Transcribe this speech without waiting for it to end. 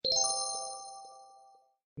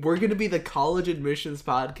We're going to be the college admissions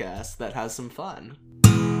podcast that has some fun.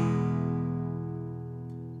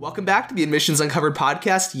 Welcome back to the Admissions Uncovered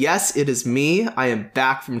podcast. Yes, it is me. I am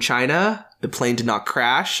back from China. The plane did not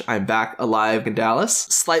crash. I'm back alive in Dallas.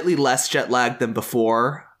 Slightly less jet lagged than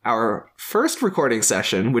before our first recording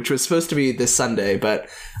session, which was supposed to be this Sunday, but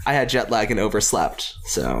I had jet lag and overslept.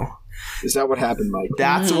 So, is that what happened, Mike?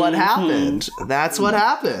 That's what happened. That's what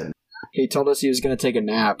happened. He told us he was going to take a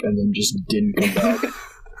nap and then just didn't come back.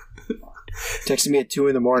 Texted me at 2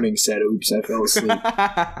 a.m, said, oops, I fell asleep.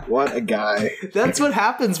 What a guy. That's what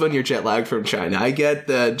happens when you're jet lagged from China. I get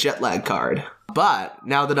the jet lag card. But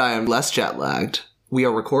now that I am less jet lagged, we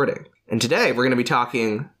are recording. And today we're going to be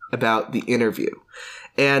talking about the interview.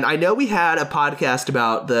 And I know we had a podcast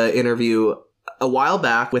about the interview a while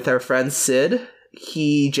back with our friend Sid.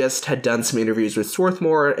 He just had done some interviews with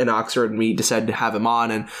Swarthmore in Oxford, and we decided to have him on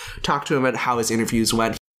and talk to him about how his interviews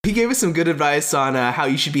went. He gave us some good advice on how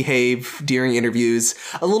you should behave during interviews,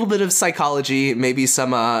 a little bit of psychology, maybe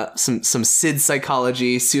some Sid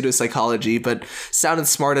psychology, pseudo-psychology, but sounded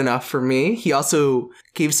smart enough for me. He also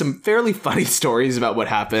gave some fairly funny stories about what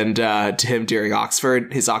happened to him during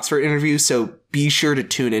his Oxford interview, so be sure to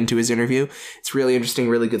tune into his interview. It's really interesting,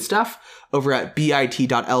 really good stuff. Over at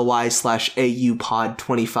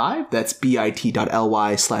bit.ly/aupod25. That's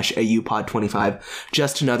bit.ly/aupod25.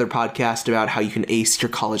 Just another podcast about how you can ace your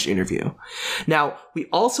college interview. Now, we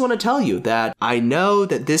also want to tell you that I know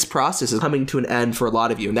that this process is coming to an end for a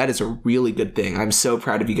lot of you, and that is a really good thing. I'm so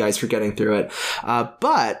proud of you guys for getting through it.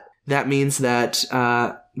 But that means that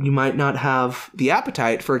you might not have the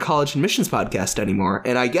appetite for a college admissions podcast anymore.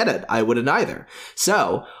 And I get it. I wouldn't either.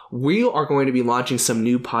 So we are going to be launching some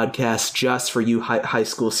new podcasts just for you high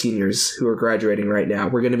school seniors who are graduating right now.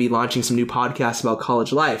 We're going to be launching some new podcasts about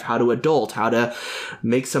college life, how to adult, how to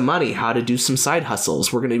make some money, how to do some side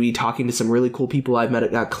hustles. We're going to be talking to some really cool people I've met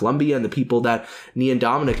at Columbia and the people that Nee and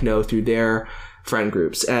Dominic know through their friend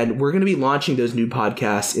groups. And we're going to be launching those new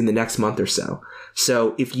podcasts in the next month or so.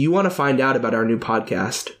 So if you want to find out about our new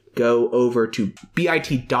podcast, go over to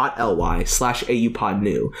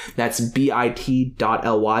bit.ly/aupodnew. That's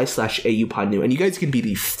bit.ly/aupodnew. And you guys can be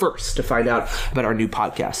the first to find out about our new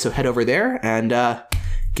podcast. So head over there and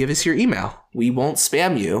give us your email. We won't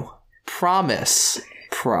spam you. Promise.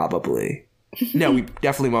 Probably. No, we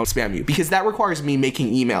definitely won't spam you because that requires me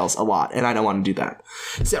making emails a lot, and I don't want to do that.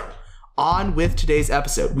 So on with today's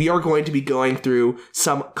episode, we are going to be going through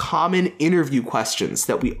some common interview questions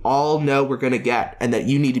that we all know we're going to get and that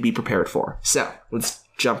you need to be prepared for. So let's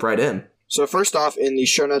jump right in. So first off, in the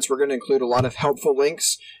show notes, we're going to include a lot of helpful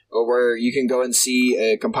links where you can go and see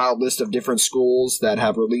a compiled list of different schools that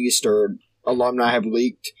have released or alumni have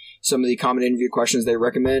leaked some of the common interview questions they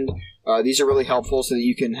recommend. These are really helpful so that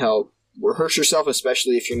you can help rehearse yourself,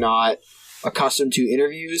 especially if you're not accustomed to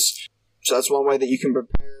interviews. So that's one way that you can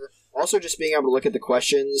prepare. Also, just being able to look at the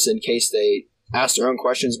questions in case they ask their own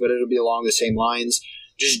questions, but it'll be along the same lines.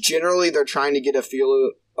 Just generally, they're trying to get a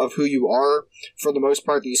feel of who you are. For the most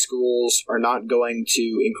part, these schools are not going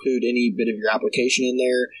to include any bit of your application in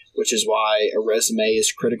there, which is why a resume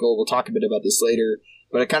is critical. We'll talk a bit about this later,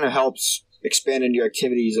 but it kind of helps expand into your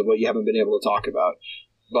activities of what you haven't been able to talk about.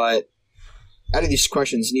 But out of these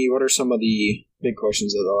questions, Nee, what are some of the big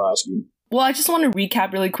questions that they'll ask you? Well, I just want to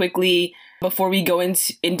recap really quickly before we go in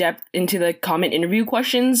depth into the common interview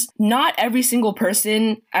questions. Not every single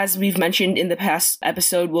person, as we've mentioned in the past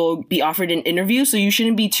episode, will be offered an interview, so you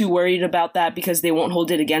shouldn't be too worried about that because they won't hold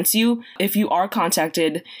it against you. If you are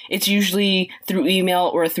contacted, it's usually through email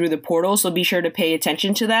or through the portal, so be sure to pay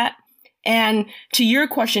attention to that. And to your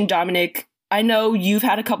question, Dominic, I know you've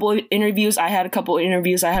had a couple of interviews. I had a couple of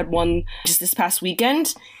interviews. I had one just this past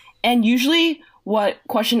weekend. And usually what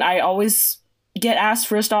question I always get asked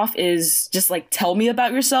first off is just like, tell me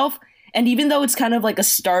about yourself. And even though it's kind of like a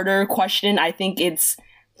starter question, I think it's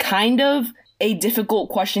kind of a difficult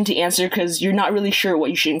question to answer because you're not really sure what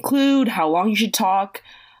you should include, how long you should talk.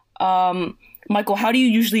 Michael, how do you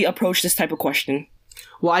usually approach this type of question?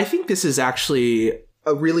 Well, I think this is actually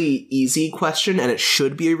a really easy question, and it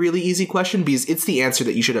should be a really easy question because it's the answer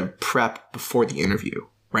that you should have prepped before the interview,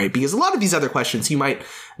 right? Because a lot of these other questions, you might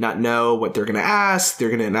not know what they're going to ask. They're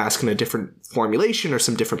going to ask in a different formulation or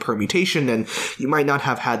some different permutation, and you might not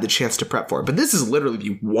have had the chance to prep for it. But this is literally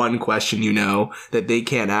the one question you know that they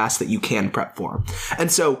can't ask that you can prep for.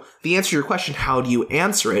 And so the answer to your question, how do you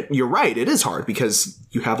answer it? You're right, it is hard because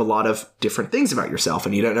you have a lot of different things about yourself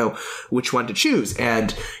and you don't know which one to choose.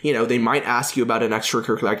 And, you know, they might ask you about an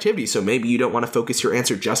extracurricular activity, so maybe you don't want to focus your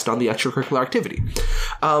answer just on the extracurricular activity.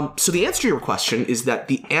 So the answer to your question is that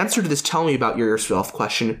the the answer to this tell me about yourself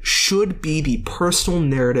question should be the personal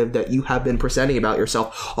narrative that you have been presenting about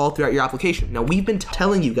yourself all throughout your application. Now, we've been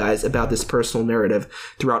telling you guys about this personal narrative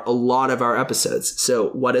throughout a lot of our episodes. So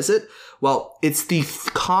what is it? Well, it's the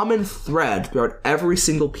common thread throughout every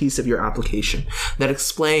single piece of your application that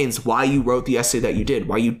explains why you wrote the essay that you did,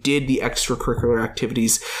 why you did the extracurricular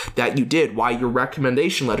activities that you did, why your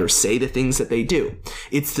recommendation letters say the things that they do.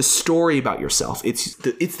 It's the story about yourself. It's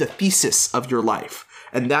the thesis of your life.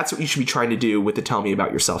 And that's what you should be trying to do with the tell me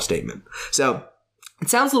about yourself statement. So it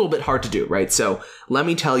sounds a little bit hard to do, right? So let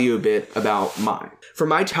me tell you a bit about mine. For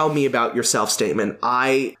my tell me about yourself statement,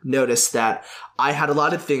 I noticed that I had a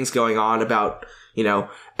lot of things going on about,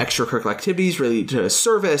 extracurricular activities related to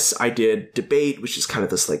service. I did debate, which is kind of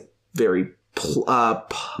this like very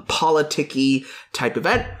politicky type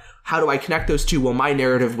event. How do I connect those two? Well, my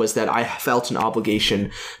narrative was that I felt an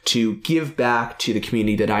obligation to give back to the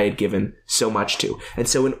community that I had given so much to. And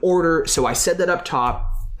so I said that up top,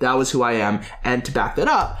 that was who I am. And to back that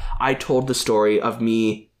up, I told the story of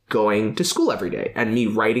me going to school every day and me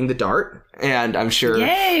riding the Dart. And I'm sure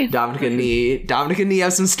Dominic and Nee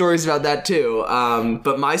have some stories about that too.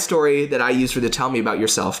 But my story that I used for the tell me about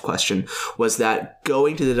yourself question was that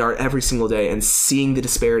going to the Dart every single day and seeing the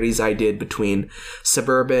disparities I did between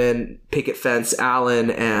suburban, picket fence,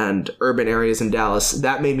 Allen, and urban areas in Dallas,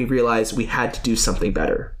 that made me realize we had to do something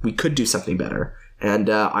better. We could do something better. And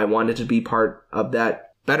I wanted to be part of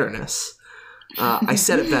that betterness. I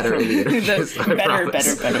said it better in the interview. better.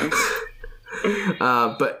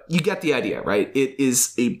 But you get the idea, right? It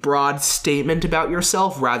is a broad statement about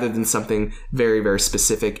yourself rather than something very, very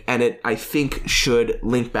specific. And it, I think, should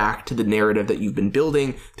link back to the narrative that you've been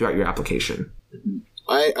building throughout your application.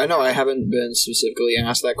 I know I haven't been specifically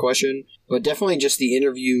asked that question, but definitely just the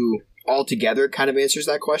interview altogether kind of answers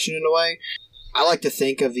that question in a way. I like to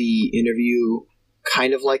think of the interview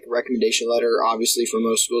kind of like a recommendation letter. Obviously, for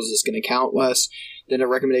most schools, it's going to count less than a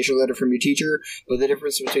recommendation letter from your teacher. But the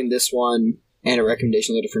difference between this one and a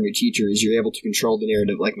recommendation letter from your teacher is you're able to control the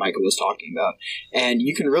narrative like Michael was talking about. And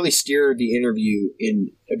you can really steer the interview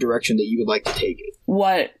in a direction that you would like to take it.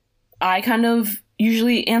 What I kind of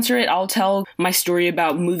usually answer it, I'll tell my story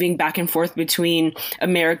about moving back and forth between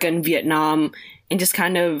America and Vietnam and just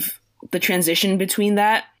kind of the transition between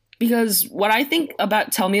that. Because what I think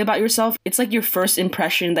about tell me about yourself, it's like your first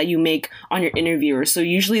impression that you make on your interviewer. So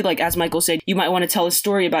usually, like as Michael said, you might want to tell a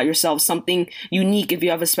story about yourself, something unique if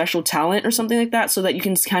you have a special talent or something like that, so that you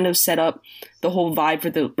can kind of set up the whole vibe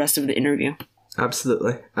for the rest of the interview.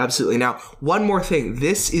 Absolutely. Absolutely. Now, one more thing.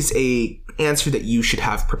 This is a answer that you should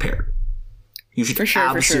have prepared. You should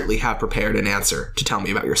absolutely have prepared an answer to tell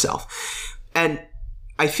me about yourself. And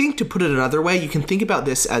I think to put it another way, you can think about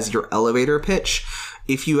this as your elevator pitch.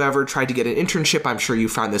 If you ever tried to get an internship, I'm sure you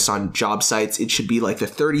found this on job sites. It should be like the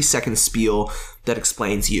 30-second spiel that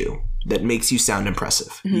explains you, that makes you sound impressive.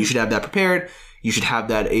 Mm-hmm. You should have that prepared. You should have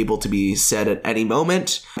that able to be said at any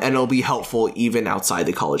moment, and it'll be helpful even outside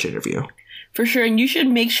the college interview. For sure. And you should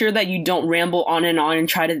make sure that you don't ramble on and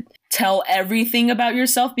try to tell everything about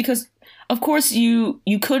yourself, because of course, you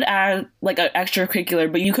could add like an extracurricular,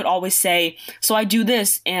 but you could always say, so I do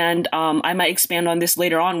this, and I might expand on this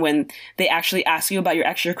later on when they actually ask you about your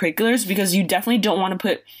extracurriculars, because you definitely don't want to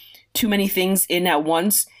put too many things in at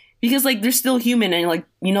once, because like they're still human, and like,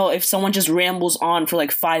 if someone just rambles on for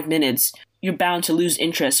like 5 minutes, you're bound to lose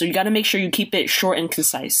interest. So you got to make sure you keep it short and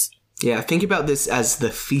concise. Yeah, think about this as the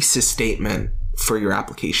thesis statement for your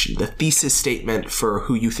application, the thesis statement for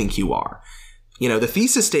who you think you are. The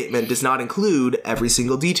thesis statement does not include every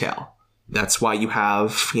single detail. That's why you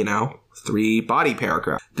have, 3 body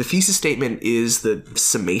paragraphs. The thesis statement is the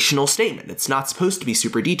summational statement. It's not supposed to be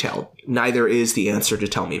super detailed. Neither is the answer to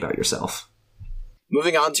tell me about yourself.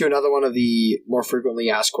 Moving on to another one of the more frequently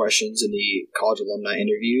asked questions in the college alumni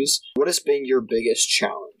interviews. What has been your biggest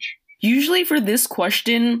challenge? Usually for this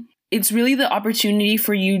question, it's really the opportunity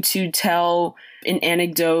for you to tell an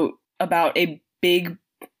anecdote about a big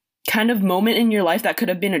kind of moment in your life that could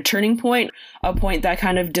have been a turning point, a point that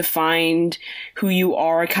kind of defined who you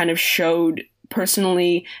are, kind of showed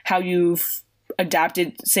personally how you've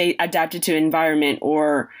adapted to environment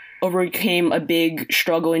or overcame a big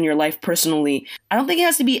struggle in your life personally. I don't think it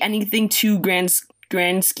has to be anything too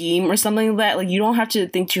grand scheme or something like that. Like, you don't have to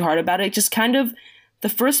think too hard about it. Just kind of the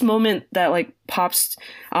first moment that like pops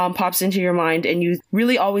into your mind, and you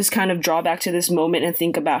really always kind of draw back to this moment and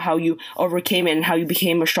think about how you overcame it and how you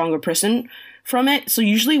became a stronger person from it. So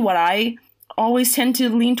usually what I always tend to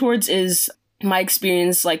lean towards is my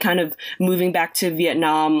experience, like kind of moving back to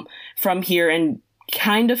Vietnam from here and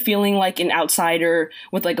kind of feeling like an outsider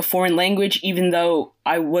with like a foreign language, even though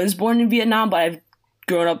I was born in Vietnam, but I've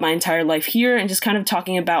grown up my entire life here, and just kind of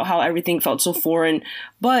talking about how everything felt so foreign.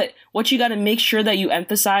 But what you got to make sure that you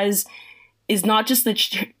emphasize is not just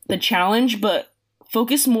the challenge, but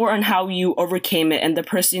focus more on how you overcame it and the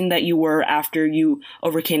person that you were after you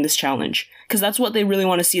overcame this challenge. Because that's what they really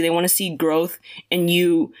want to see. They want to see growth and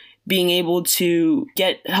you being able to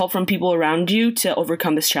get help from people around you to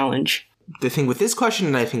overcome this challenge. The thing with this question,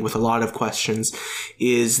 and I think with a lot of questions,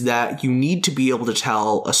 is that you need to be able to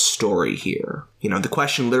tell a story here. You know, the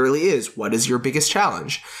question literally is, what is your biggest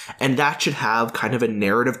challenge? And that should have kind of a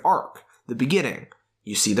narrative arc. The beginning,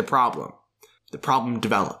 you see the problem. The problem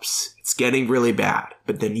develops. It's getting really bad.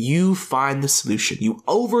 But then you find the solution. You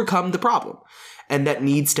overcome the problem. And it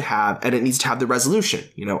needs to have the resolution.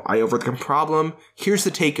 You know, I overcome problem. Here's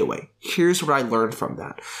the takeaway. Here's what I learned from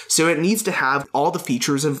that. So it needs to have all the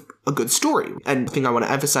features of a good story. And the thing I want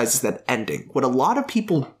to emphasize is that ending. What a lot of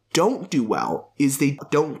people don't do well is they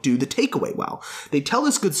don't do the takeaway well. They tell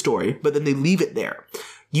this good story, but then they leave it there.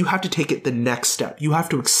 You have to take it the next step. You have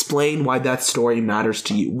to explain why that story matters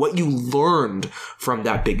to you, what you learned from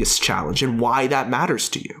that biggest challenge, and why that matters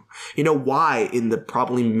to you. You know, why in the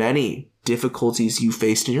probably many difficulties you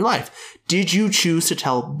faced in your life did you choose to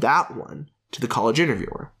tell that one to the college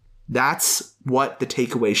interviewer? That's what the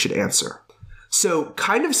takeaway should answer. So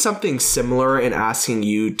kind of something similar in asking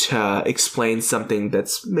you to explain something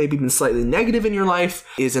that's maybe been slightly negative in your life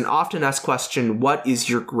is an often asked question, what is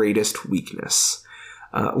your greatest weakness?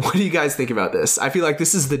 What do you guys think about this? I feel like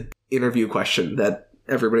this is the interview question that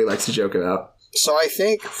everybody likes to joke about. So I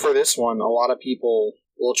think for this one, a lot of people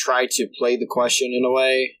will try to play the question in a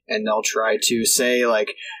way, and they'll try to say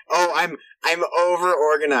like, "Oh, I'm over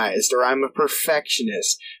organized," or "I'm a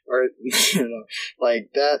perfectionist," or you know,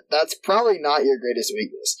 like that. That's probably not your greatest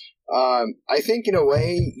weakness. I think in a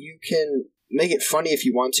way you can make it funny if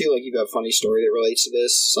you want to. Like, you've got a funny story that relates to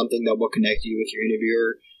this, something that will connect you with your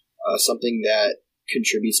interviewer, something that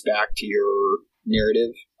contributes back to your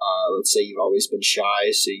narrative. Let's say you've always been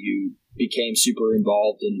shy, so you became super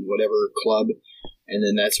involved in whatever club, and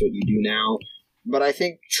then that's what you do now. But I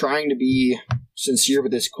think trying to be sincere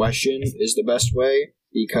with this question is the best way,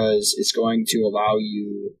 because it's going to allow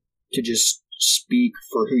you to just speak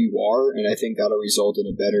for who you are, and I think that'll result in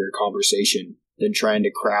a better conversation than trying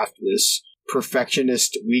to craft this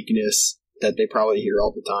perfectionist weakness that they probably hear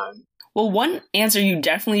all the time. Well, one answer you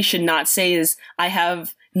definitely should not say is, I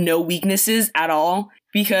have no weaknesses at all,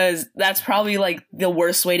 because that's probably like the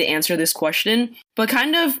worst way to answer this question. But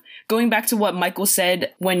kind of going back to what Michael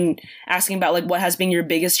said when asking about like what has been your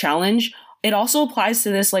biggest challenge, it also applies to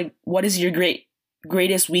this, like, what is your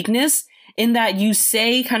greatest weakness? In that you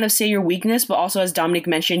say your weakness, but also, as Dominic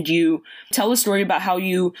mentioned, you tell a story about how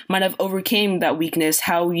you might have overcame that weakness,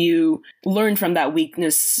 how you learned from that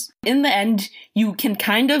weakness. In the end, you can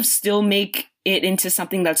kind of still make it into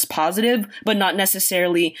something that's positive, but not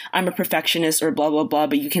necessarily I'm a perfectionist or blah, blah, blah.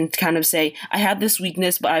 But you can kind of say, I had this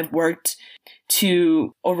weakness, but I've worked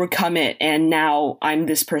to overcome it, and now I'm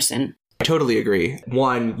this person. I totally agree.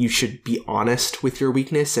 One, you should be honest with your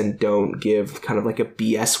weakness and don't give kind of like a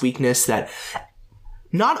BS weakness that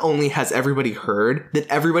not only has everybody heard, that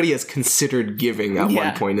everybody has considered giving at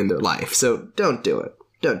one point in their life. So don't do it.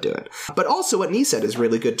 Don't do it. But also what Nee said is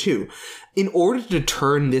really good too. In order to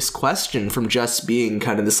turn this question from just being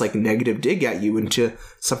kind of this like negative dig at you into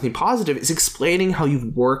something positive, is explaining how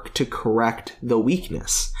you've worked to correct the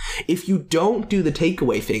weakness. If you don't do the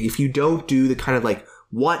takeaway thing, if you don't do the kind of like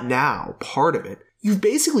what now part of it, you've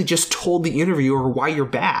basically just told the interviewer why you're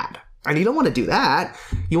bad. And you don't want to do that.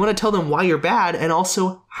 You want to tell them why you're bad and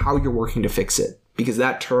also how you're working to fix it, because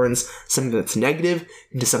that turns something that's negative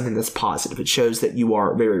into something that's positive. It shows that you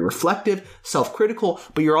are very reflective, self-critical,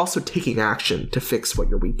 but you're also taking action to fix what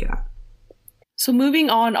you're weak at. So moving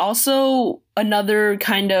on, also another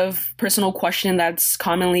kind of personal question that's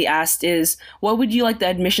commonly asked is, what would you like the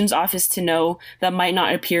admissions office to know that might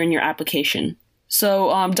not appear in your application? So,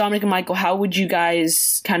 Dominic and Michael, how would you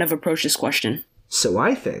guys kind of approach this question? So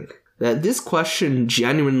I think that this question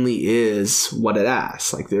genuinely is what it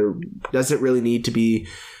asks. Like, there doesn't really need to be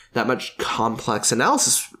that much complex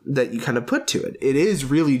analysis that you kind of put to it. It is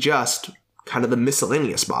really just kind of the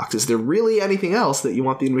miscellaneous box. Is there really anything else that you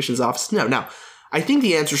want the admissions office to know? Now, I think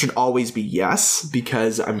the answer should always be yes,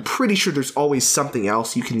 because I'm pretty sure there's always something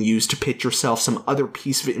else you can use to pitch yourself, some other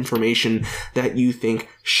piece of information that you think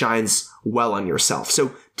shines well on yourself.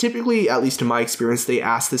 So typically, at least in my experience, they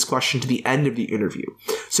ask this question to the end of the interview.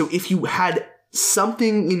 So if you had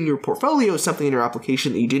something in your portfolio, something in your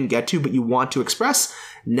application that you didn't get to but you want to express,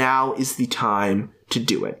 now is the time to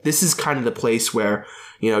do it. This is kind of the place where,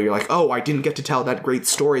 you're like, oh, I didn't get to tell that great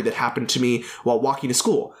story that happened to me while walking to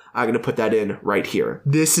school. I'm going to put that in right here.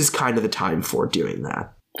 This is kind of the time for doing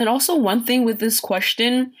that. And also one thing with this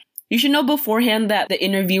question, you should know beforehand that the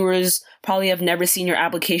interviewers probably have never seen your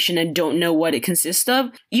application and don't know what it consists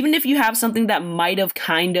of. Even if you have something that might have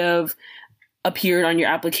kind of appeared on your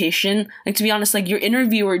application, like, to be honest, like, your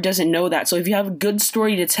interviewer doesn't know that. So if you have a good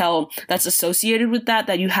story to tell that's associated with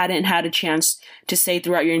that you hadn't had a chance to say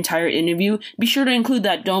throughout your entire interview, be sure to include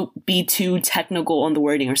that. Don't be too technical on the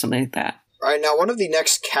wording or something like that. All right, now one of the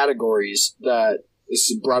next categories that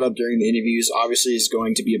is brought up during the interviews obviously is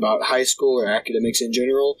going to be about high school or academics in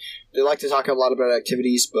general. They like to talk a lot about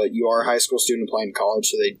activities, but you are a high school student applying to college,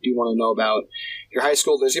 so they do want to know about your high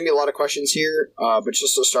school. There's going to be a lot of questions here, but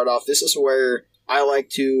just to start off, this is where I like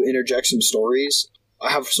to interject some stories. I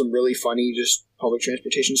have some really funny just public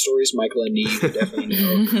transportation stories. Michael and Nee would definitely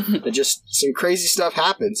know that just some crazy stuff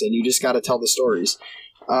happens, and you just got to tell the stories.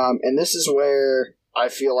 And this is where I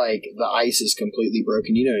feel like the ice is completely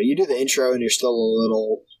broken. You do the intro and you're still a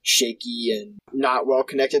little shaky and not well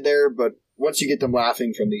connected there, but once you get them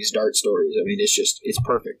laughing from these Dart stories, I mean, it's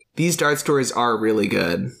perfect. These Dart stories are really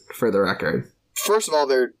good, for the record. First of all,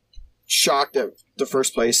 they're shocked at the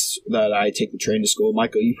first place that I take the train to school.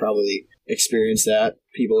 Michael, you probably experienced that.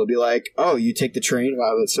 People would be like, oh, you take the train?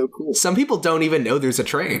 Wow, that's so cool. Some people don't even know there's a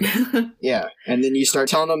train. Yeah, and then you start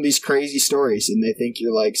telling them these crazy stories, and they think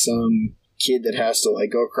you're like some kid that has to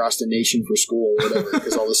go across the nation for school or whatever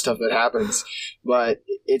because all the stuff that happens. But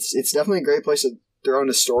it's definitely a great place to throw in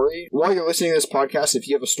a story. While you're listening to this podcast, if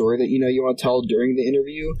you have a story that you want to tell during the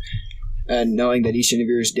interview, and knowing that each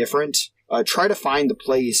interviewer is different, try to find the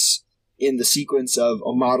place in the sequence of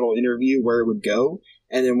a model interview where it would go,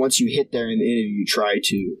 and then once you hit there in the interview, try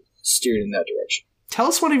to steer it in that direction. Tell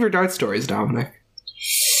us one of your Dart stories, Dominic.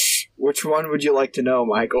 Which one would you like to know,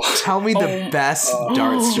 Michael? Tell me the best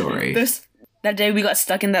Dart story. That day we got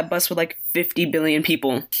stuck in that bus with 50 billion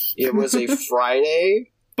people. It was a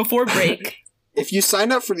Friday. Before break. If you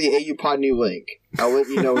sign up for the AU Pod New link, I'll let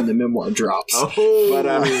you know when the memoir drops. Oh, but,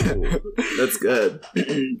 that's good.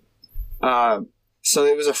 So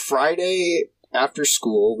it was a Friday after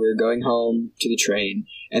school. We were going home to the train,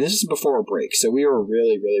 and this is before a break, so we were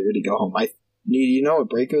really, really ready to go home. Do you know what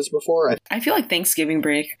break it was before? I feel like Thanksgiving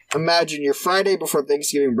break. Imagine your Friday before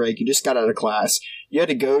Thanksgiving break. You just got out of class. You had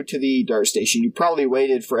to go to the Dart station. You probably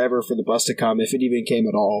waited forever for the bus to come, if it even came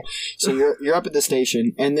at all. So you're up at the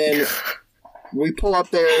station, and then we pull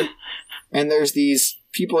up there, and there's these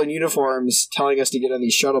people in uniforms telling us to get on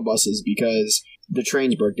these shuttle buses because the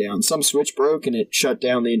trains broke down. Some switch broke, and it shut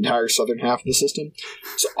down the entire southern half of the system.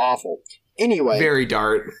 It's awful. Anyway. Very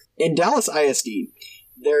Dart. In Dallas ISD,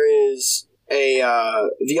 there is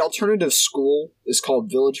the alternative school is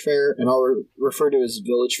called Village Fair, and I'll refer to it as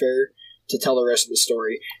Village Fair to tell the rest of the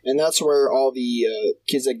story. And that's where all the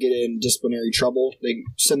kids that get in disciplinary trouble, they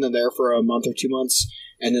send them there for a month or 2 months,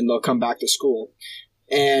 and then they'll come back to school.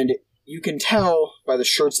 And you can tell by the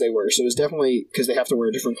shirts they wear. So it was definitely, because they have to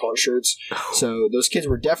wear different color shirts. So those kids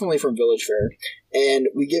were definitely from Village Fair. And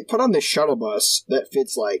we get put on this shuttle bus that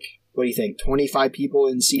fits what do you think, 25 people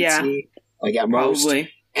in seat C? At most.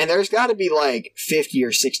 Probably. And there's got to be 50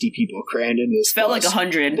 or 60 people crammed into this Felt bus. like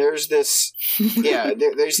 100. There's this,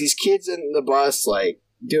 there's these kids in the bus,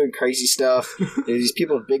 doing crazy stuff. There's these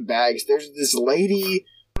people with big bags. There's this lady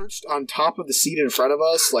perched on top of the seat in front of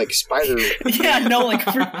us, like Spider. Yeah, no,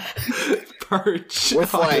 perch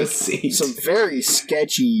with on the seat. Some very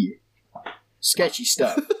sketchy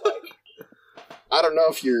stuff. I don't know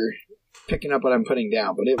if you're picking up what I'm putting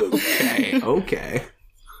down, but it was okay.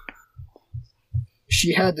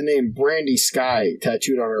 She had the name Brandy Sky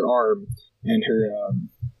tattooed on her arm, and her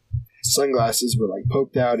sunglasses were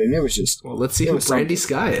poked out, and it was just. Well, let's see who Brandy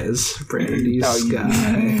Sky is. Brandy Sky.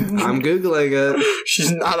 I'm googling it. She's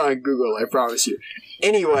not on Google, I promise you.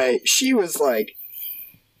 Anyway, she was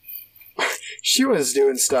she was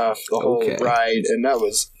doing stuff the whole ride, and that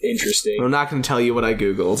was interesting. I'm not going to tell you what I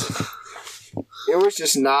googled. It was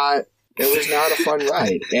just not. It was not a fun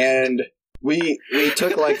ride, and. We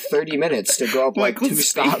took 30 minutes to go up Michael's 2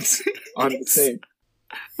 stops on the thing.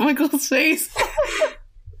 Michael's face.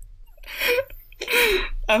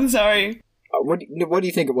 I'm sorry. What do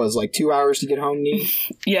you think it was? 2 hours to get home, Nee?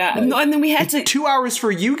 Yeah, and then we had to 2 hours for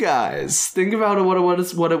you guys. Think about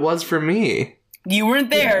what it was for me. You weren't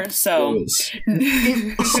there, so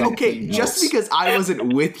okay, just because I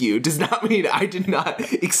wasn't with you does not mean I did not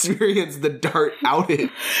experience the Dart outage.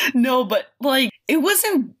 No, but it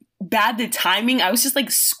wasn't bad, the timing. I was just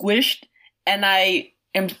squished and I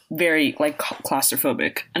am very like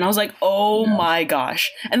claustrophobic. And I was like, oh my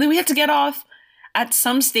gosh. And then we had to get off at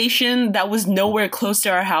some station that was nowhere close to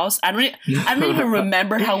our house. I don't even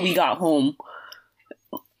remember how we got home.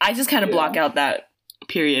 I just kind of block out that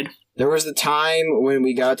period. There was the time when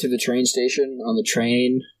we got to the train station on the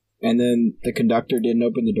train, and then the conductor didn't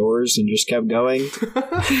open the doors and just kept going.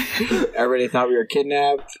 Everybody thought we were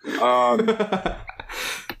kidnapped.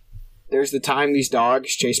 There's the time these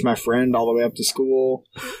dogs chased my friend all the way up to school.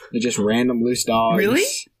 They're just random loose dogs. Really?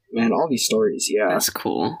 Man, all these stories, yeah. That's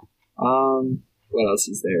cool. What else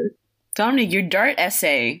is there? Dominic, your DART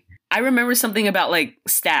essay. I remember something about, like,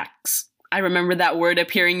 stacks. I remember that word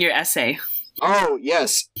appearing in your essay. Oh,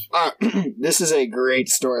 yes. This is a great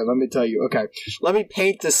story, let me tell you. Okay, let me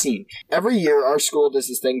paint the scene. Every year, our school does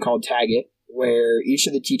this thing called Tag It, where each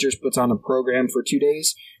of the teachers puts on a program for 2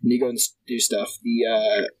 days, and you go and do stuff.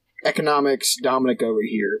 The economics, Dominic over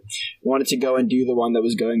here, wanted to go and do the one that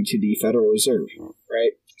was going to the Federal Reserve,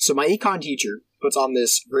 right? So my econ teacher puts on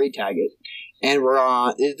this grade Tag It, and we're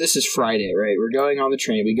on, this is Friday, right? We're going on the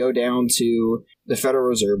train. We go down to the Federal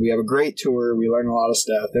Reserve. We have a great tour. We learn a lot of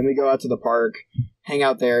stuff. Then we go out to the park, hang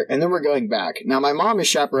out there, and then we're going back. Now, my mom is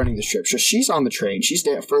chaperoning this trip, so she's on the train. She's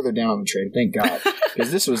further down on the train, thank God,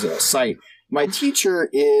 because this was a sight. My teacher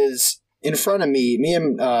is in front of me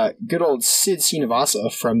and good old Sid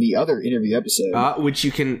Srinivasa from the other interview episode. Which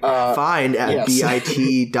you can find at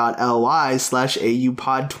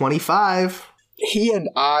bit.ly/aupod25. He and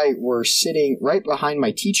I were sitting right behind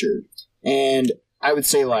my teacher, and I would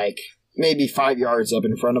say like maybe 5 yards up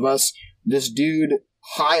in front of us, this dude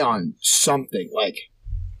high on something, like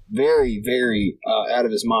very, very out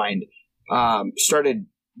of his mind, started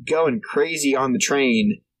going crazy on the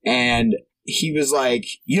train, and he was like,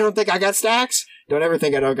 "You don't think I got stacks? Don't ever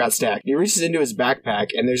think I don't got stacks." He reaches into his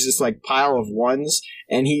backpack, and there's this like pile of ones,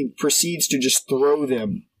 and he proceeds to just throw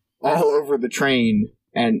them all over the train.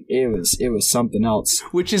 And it was something else.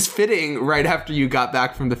 Which is fitting right after you got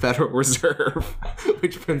back from the Federal Reserve,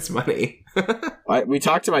 which prints money. We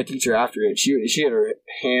talked to my teacher after it. She had her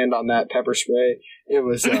hand on that pepper spray. It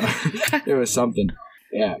was it was something.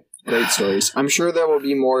 Yeah, great stories. I'm sure there will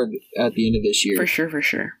be more at the end of this year. For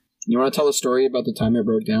sure. You want to tell a story about the time it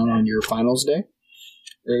broke down on your finals day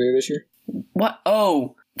earlier this year? What?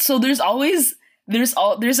 Oh, so there's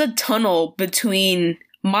a tunnel between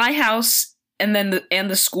my house and then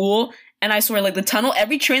the school, and I swear, like, the tunnel,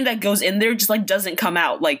 every train that goes in there just like doesn't come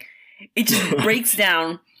out, like it just breaks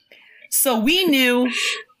down. So we knew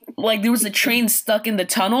like there was a train stuck in the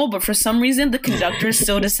tunnel, but for some reason the conductor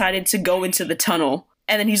still decided to go into the tunnel,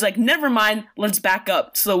 and then he's like, never mind, let's back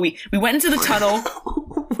up. So we went into the tunnel.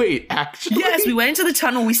 Wait, actually? Yes, we went into the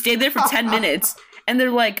tunnel. We stayed there for 10 minutes, and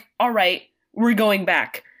they're like, all right, we're going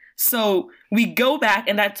back. So we go back,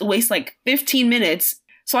 and that wastes like 15 minutes.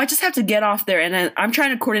 So I just have to get off there, and then I'm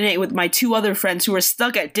trying to coordinate with my 2 other friends who are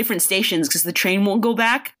stuck at different stations because the train won't go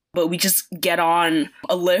back. But we just get on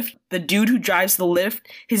a lift. The dude who drives the lift,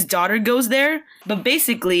 his daughter goes there. But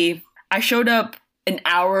basically, I showed up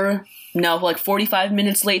like 45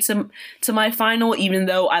 minutes late to my final, even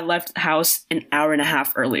though I left the house an hour and a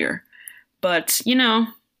half earlier. But, you know,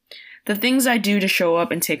 the things I do to show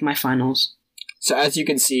up and take my finals. So as you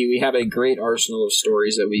can see, we have a great arsenal of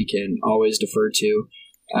stories that we can always defer to.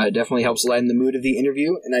 It definitely helps lighten the mood of the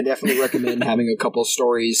interview, and I definitely recommend having a couple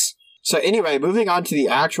stories. So anyway, moving on to the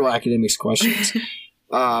actual academics questions.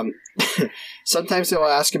 Sometimes they'll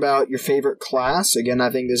ask about your favorite class. Again, I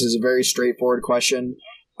think this is a very straightforward question.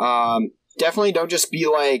 Definitely don't just be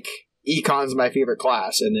like, econ's my favorite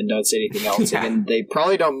class, and then don't say anything else. Yeah. And they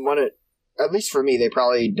probably don't want to, at least for me, they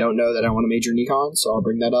probably don't know that I want to major in econ, so I'll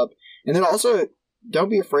bring that up. And then also, don't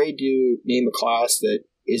be afraid to name a class that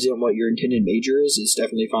isn't what your intended major is. It's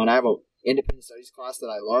definitely fine. I have an independent studies class that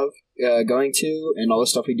I love going to, and all the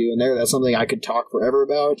stuff we do in there. That's something I could talk forever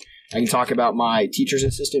about. I can talk about my teacher's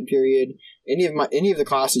assistant period. Any of the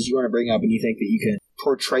classes you want to bring up and you think that you can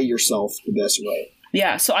portray yourself the best way.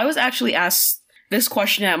 Yeah, so I was actually asked this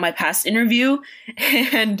question at my past interview,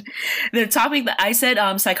 and the topic that I said,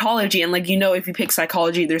 psychology, and like, you know, if you pick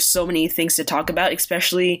psychology, there's so many things to talk about,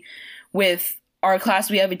 especially with our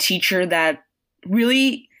class. We have a teacher that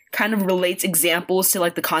really kind of relates examples to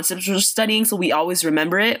like the concepts we're studying, so we always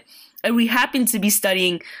remember it. And we happen to be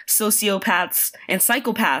studying sociopaths and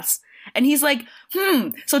psychopaths. And he's like,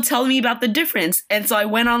 so tell me about the difference. And so I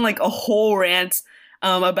went on like a whole rant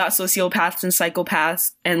about sociopaths and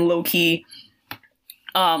psychopaths, and low-key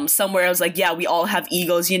somewhere I was like, yeah, we all have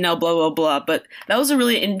egos, you know, blah, blah, blah. But that was a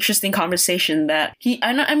really interesting conversation that he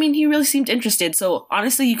really seemed interested. So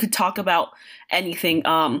honestly, you could talk about anything.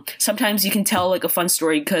 Sometimes you can tell like a fun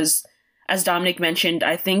story because, as Dominic mentioned,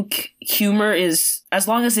 I think humor is, as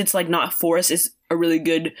long as it's like not forced, is a really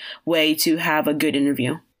good way to have a good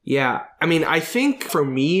interview. Yeah, I mean, I think for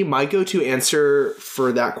me, my go-to answer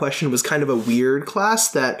for that question was kind of a weird class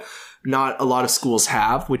that not a lot of schools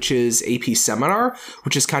have, which is AP Seminar,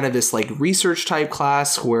 which is kind of this like research type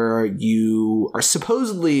class where you are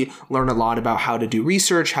supposedly learn a lot about how to do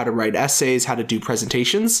research, how to write essays, how to do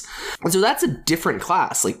presentations. And so that's a different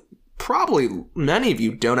class. Like probably many of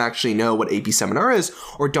you don't actually know what AP Seminar is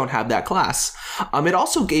or don't have that class. It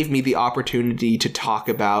also gave me the opportunity to talk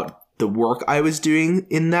about the work I was doing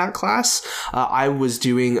in that class. I was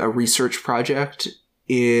doing a research project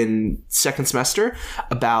in second semester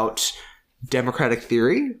about democratic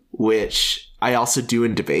theory, which I also do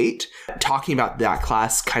in debate. Talking about that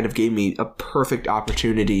class kind of gave me a perfect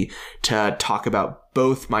opportunity to talk about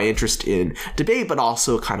both my interest in debate, but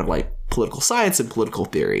also kind of like political science and political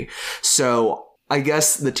theory. So I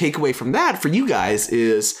guess the takeaway from that for you guys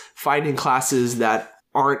is finding classes that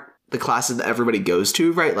aren't the classes that everybody goes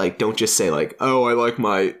to, right? Like, don't just say like, oh, I like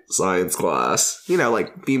my science class. You know,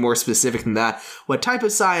 like be more specific than that. What type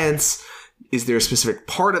of science? Is there a specific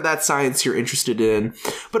part of that science you're interested in?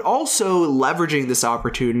 But also leveraging this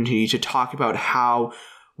opportunity to talk about how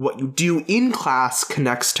what you do in class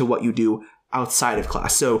connects to what you do outside of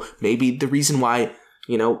class. So maybe the reason why,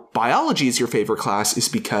 you know, biology is your favorite class is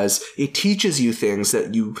because it teaches you things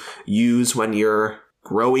that you use when you're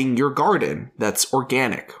growing your garden that's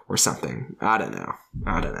organic or something. I don't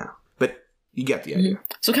know. But you get the idea.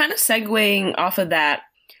 So kind of segueing off of that,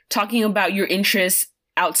 talking about your interests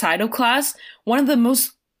outside of class, one of the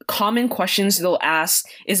most common questions they'll ask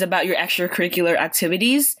is about your extracurricular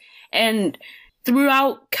activities. And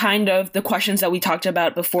throughout kind of the questions that we talked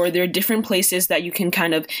about before, there are different places that you can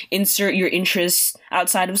kind of insert your interests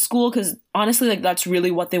outside of school, because honestly, like that's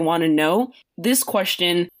really what they want to know. This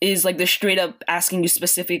question is like they're straight up asking you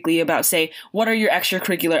specifically about, say, what are your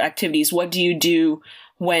extracurricular activities? What do you do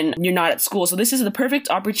when you're not at school? So this is the perfect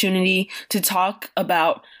opportunity to talk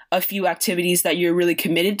about a few activities that you're really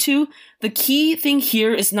committed to. The key thing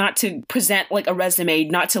here is not to present like a resume,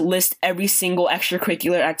 not to list every single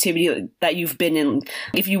extracurricular activity that you've been in.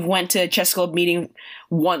 If you went to a chess club meeting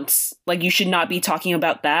once, like you should not be talking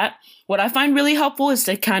about that. What I find really helpful is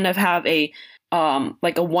to kind of have a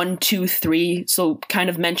like a 1, 2, 3. So kind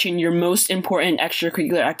of mention your most important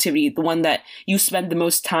extracurricular activity, the one that you spend the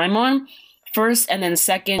most time on first, and then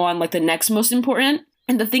second on like the next most important.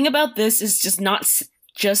 And the thing about this is just not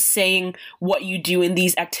just saying what you do in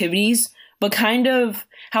these activities, but kind of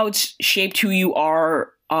how it's shaped who you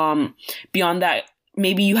are. Beyond that,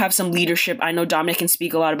 maybe you have some leadership. I know Dominic can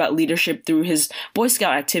speak a lot about leadership through his Boy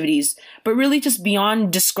Scout activities, but really just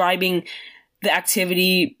beyond describing the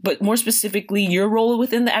activity, but more specifically your role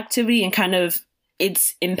within the activity and kind of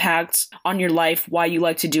its impact on your life, why you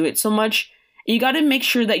like to do it so much. You got to make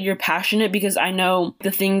sure that you're passionate, because I know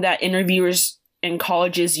the thing that interviewers in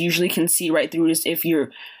colleges usually can see right through is if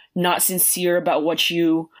you're not sincere about what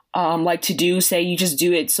you like to do. Say you just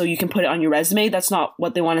do it so you can put it on your resume. That's not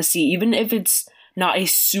what they want to see. Even if it's not a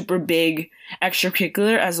super big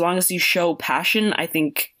extracurricular, as long as you show passion, I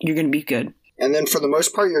think you're going to be good. And then for the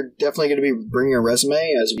most part, you're definitely going to be bringing a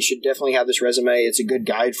resume, as you should definitely have this resume. It's a good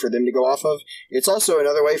guide for them to go off of. It's also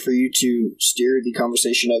another way for you to steer the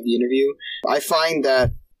conversation of the interview. I find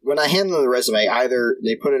that when I hand them the resume, either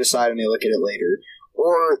they put it aside and they look at it later,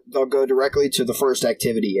 or they'll go directly to the first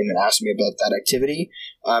activity and then ask me about that activity.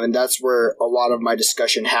 And that's where a lot of my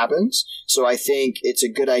discussion happens. So I think it's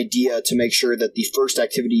a good idea to make sure that the first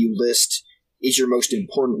activity you list is your most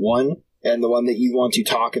important one and the one that you want to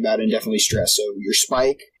talk about and definitely stress. So your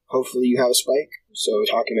spike, hopefully you have a spike. So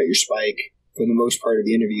talking about your spike for the most part of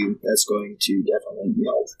the interview, that's going to definitely be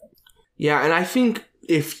helpful. Yeah, and I think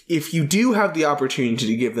if you do have the opportunity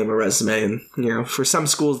to give them a resume, and you know, for some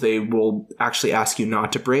schools they will actually ask you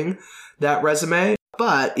not to bring that resume,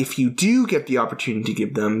 but if you do get the opportunity to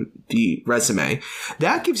give them the resume,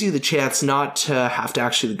 that gives you the chance not to have to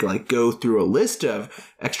actually like go through a list of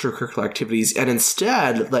extracurricular activities, and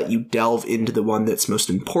instead let you delve into the one that's most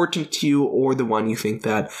important to you, or the one you think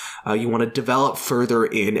that you want to develop further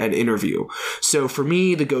in an interview. So for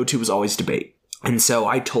me, the go-to was always debate. And so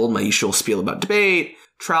I told my usual spiel about debate,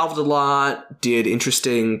 traveled a lot, did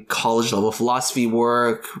interesting college-level philosophy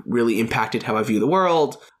work, really impacted how I view the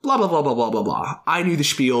world, blah, blah, blah, blah, blah, blah, blah. I knew the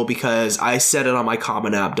spiel because I said it on my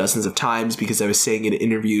Common App dozens of times because I was saying it in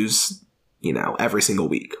interviews, you know, every single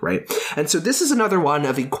week, right? And so this is another one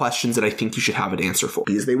of the questions that I think you should have an answer for,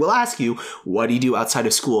 because they will ask you, what do you do outside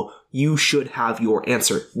of school? You should have your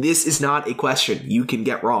answer. This is not a question you can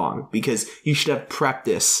get wrong, because you should have prepped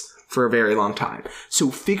this for a very long time. So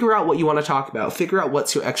figure out what you want to talk about, figure out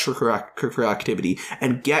what's your extracurricular activity,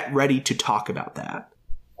 and get ready to talk about that.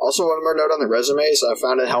 Also, one more note on the resumes. I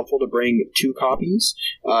found it helpful to bring 2 copies.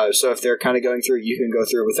 So if they're kind of going through, you can go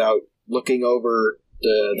through without looking over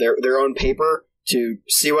their own paper to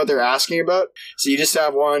see what they're asking about. So you just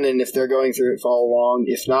have one, and if they're going through it, follow along.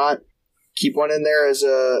 If not, keep one in there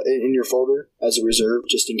in your folder as a reserve,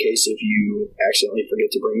 just in case if you accidentally forget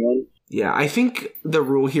to bring one. Yeah, I think the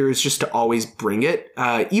rule here is just to always bring it.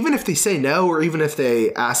 Even if they say no, or even if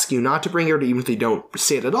they ask you not to bring it, or even if they don't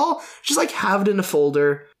say it at all, just like have it in a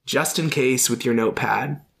folder just in case with your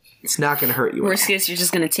notepad. It's not going to hurt you. Worst case, you're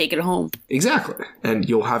just going to take it home. Exactly. And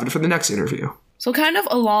you'll have it for the next interview. So kind of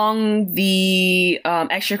along the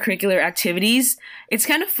extracurricular activities, it's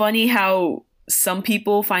kind of funny how some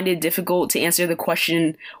people find it difficult to answer the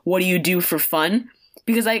question, what do you do for fun?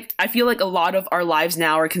 Because I feel like a lot of our lives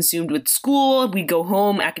now are consumed with school. We go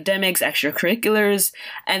home, academics, extracurriculars,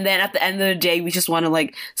 and then at the end of the day, we just want to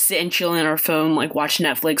like sit and chill on our phone, like watch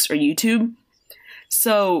Netflix or YouTube.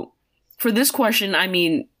 So for this question, I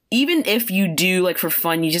mean, even if you do like for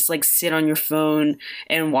fun, you just like sit on your phone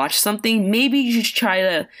and watch something, maybe you should try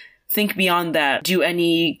to think beyond that. Do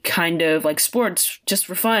any kind of like sports just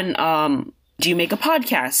for fun. Do you make a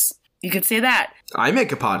podcast? You could say that. I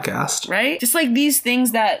make a podcast. Right? Just like these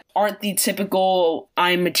things that aren't the typical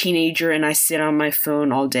I'm a teenager and I sit on my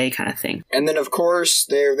phone all day kind of thing. And then, of course,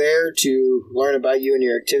 they're there to learn about you and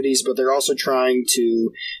your activities, but they're also trying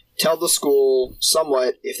to tell the school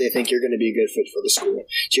somewhat if they think you're going to be a good fit for the school.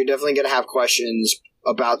 So you're definitely going to have questions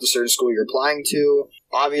about the certain school you're applying to.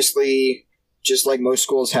 Obviously, just like most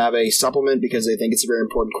schools have a supplement because they think it's a very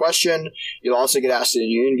important question, you'll also get asked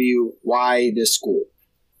in your interview, why this school?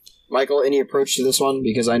 Michael, any approach to this one?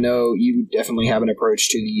 Because I know you definitely have an approach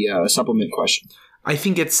to the supplement question. I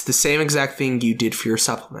think it's the same exact thing you did for your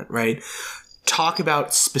supplement, right? Talk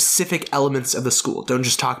about specific elements of the school. Don't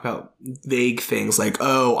just talk about vague things like,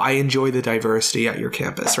 oh, I enjoy the diversity at your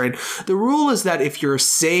campus, right? The rule is that if you're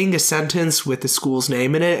saying a sentence with the school's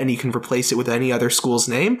name in it and you can replace it with any other school's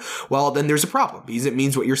name, well, then there's a problem because it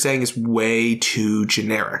means what you're saying is way too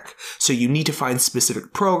generic. So you need to find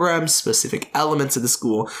specific programs, specific elements of the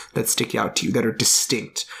school that stick out to you, that are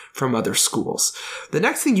distinct from other schools. The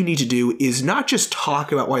next thing you need to do is not just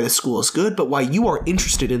talk about why the school is good, but why you are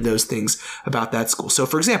interested in those things about that school. So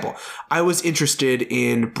for example, I was interested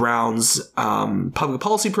in Brown's public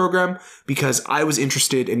policy program because I was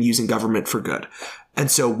interested in using government for good.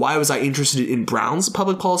 And so why was I interested in Brown's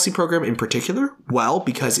public policy program in particular? Well,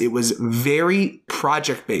 because it was very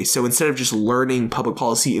project-based. So instead of just learning public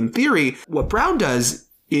policy in theory, what Brown does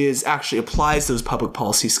is actually applies those public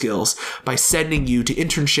policy skills by sending you to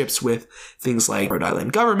internships with things like Rhode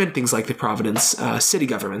Island government, things like the Providence city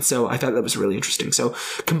government. So I thought that was really interesting. So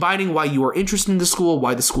combining why you are interested in the school,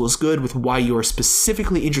 why the school is good, with why you are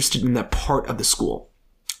specifically interested in that part of the school.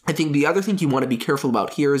 I think the other thing you want to be careful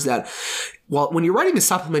about here is that when you're writing a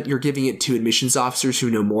supplement, you're giving it to admissions officers who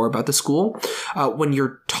know more about the school. When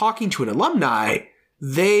you're talking to an alumni,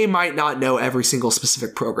 they might not know every single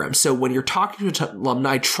specific program. So when you're talking to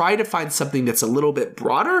alumni, try to find something that's a little bit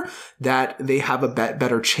broader that they have a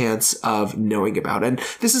better chance of knowing about. And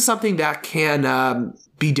this is something that can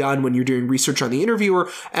be done when you're doing research on the interviewer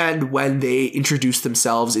and when they introduce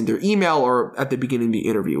themselves in their email or at the beginning of the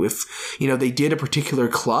interview. If, they did a particular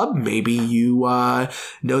club, maybe you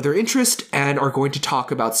know their interest and are going to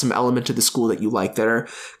talk about some element of the school that you like that are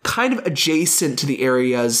kind of adjacent to the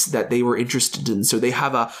areas that they were interested in. So they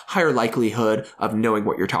have a higher likelihood of knowing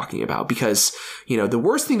what you're talking about because, the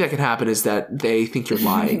worst thing that can happen is that they think you're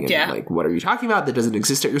lying Yeah. and like, what are you talking about? That doesn't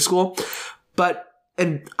exist at your school.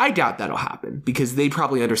 And I doubt that'll happen because they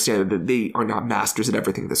probably understand that they are not masters at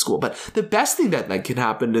everything at the school. But the best thing that can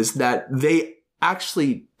happen is that they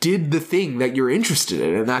actually did the thing that you're interested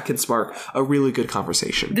in, and that can spark a really good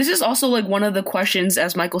conversation. This is also like one of the questions,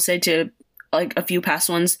 as Michael said to like a few past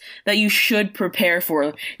ones, that you should prepare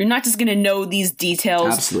for. You're not just going to know these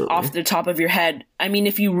details Absolutely. off the top of your head. I mean,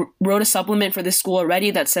 if you wrote a supplement for this school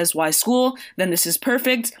already that says why school, then this is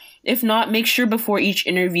perfect. If not, make sure before each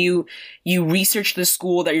interview you research the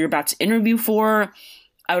school that you're about to interview for.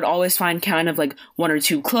 I would always find kind of like 1 or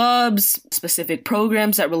 2 clubs, specific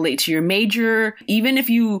programs that relate to your major. Even if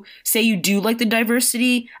you say you do like the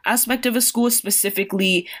diversity aspect of a school,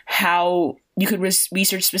 specifically how you could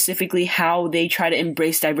research specifically how they try to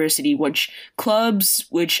embrace diversity, which clubs,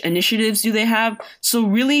 which initiatives do they have. So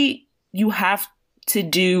really, you have to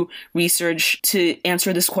do research to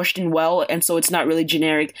answer this question well, and so it's not really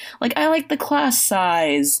generic. Like, I like the class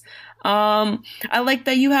size. I like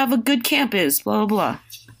that you have a good campus, blah, blah, blah.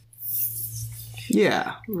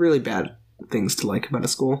 Yeah, really bad things to like about a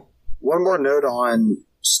school. One more note on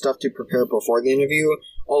stuff to prepare before the interview.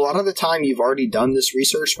 A lot of the time you've already done this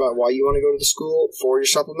research about why you want to go to the school for your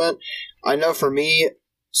supplement. I know for me,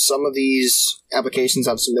 some of these applications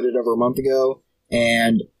I've submitted over a month ago,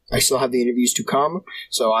 and I still have the interviews to come,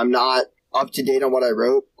 so I'm not up to date on what I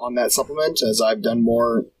wrote on that supplement, as I've done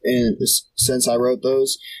more since I wrote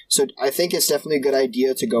those. So I think it's definitely a good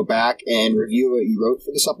idea to go back and review what you wrote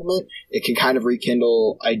for the supplement. It can kind of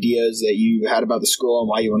rekindle ideas that you had about the school and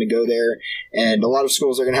why you want to go there. And a lot of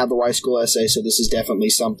schools are going to have the Y School essay, so this is definitely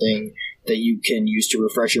something that you can use to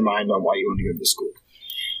refresh your mind on why you want to go to the school.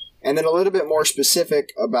 And then a little bit more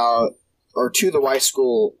specific about, or to the Y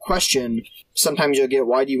School question, sometimes you'll get,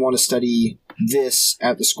 why do you want to study this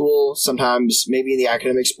at the school? Sometimes, maybe in the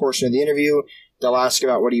academics portion of the interview, they'll ask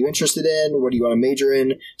about, what are you interested in? What do you want to major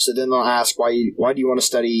in? So then they'll ask, why do you want to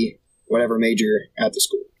study whatever major at the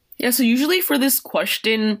school? Yeah, so usually for this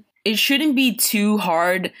question, it shouldn't be too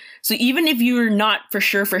hard. So even if you're not for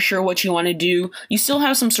sure what you want to do, you still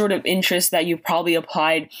have some sort of interest that you probably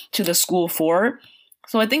applied to the school for.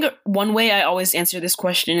 So I think one way I always answer this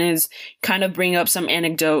question is kind of bring up some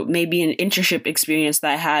anecdote, maybe an internship experience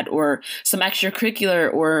that I had, or some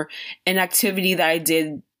extracurricular, or an activity that I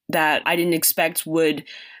did that I didn't expect would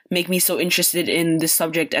make me so interested in this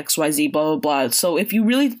subject XYZ, blah, blah, blah. So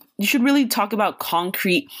you should really talk about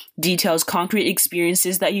concrete details, concrete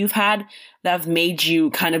experiences that you've had that have made you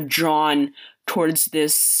kind of drawn towards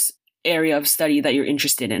this area of study that you're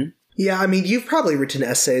interested in. Yeah, I mean, you've probably written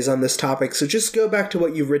essays on this topic, so just go back to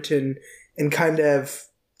what you've written and kind of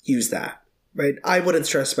use that, right? I wouldn't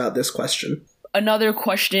stress about this question. Another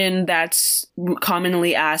question that's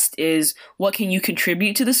commonly asked is, what can you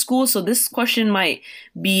contribute to the school? So this question might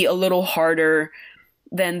be a little harder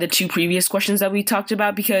than the two previous questions that we talked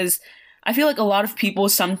about, because I feel like a lot of people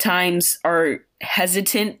sometimes are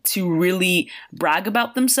hesitant to really brag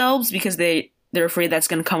about themselves because they're afraid that's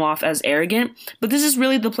going to come off as arrogant. But this is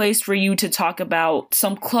really the place for you to talk about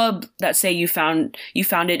some club that, say, you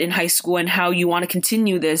founded in high school, and how you want to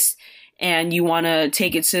continue this, and you want to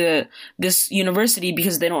take it to this university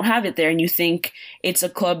because they don't have it there, and you think it's a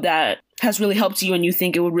club that has really helped you and you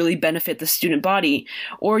think it would really benefit the student body.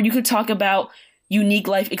 Or you could talk about unique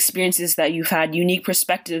life experiences that you've had, unique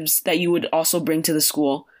perspectives that you would also bring to the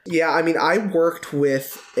school. Yeah, I mean, I worked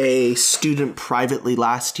with a student privately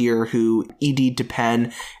last year who ED'd to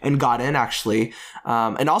Penn and got in, actually,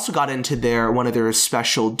 and also got into one of their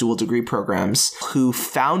special dual degree programs, who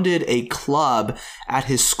founded a club at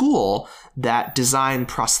his school that designed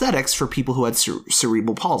prosthetics for people who had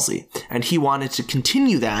cerebral palsy. And he wanted to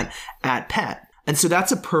continue that at Penn. And so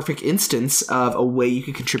that's a perfect instance of a way you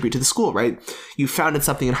can contribute to the school, right? You founded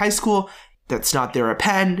something in high school that's not there at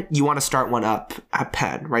Penn. You want to start one up at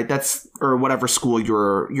Penn, right? Or whatever school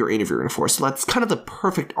you're interviewing for. So that's kind of the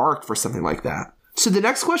perfect arc for something like that. So the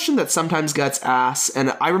next question that sometimes gets asked,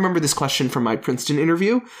 and I remember this question from my Princeton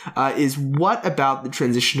interview, is, what about the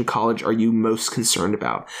transition to college are you most concerned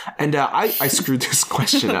about? And I screwed this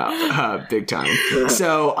question up big time.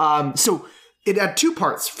 So it had two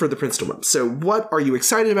parts for the Princeton one. So what are you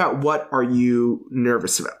excited about? What are you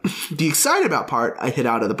nervous about? The excited about part, I hit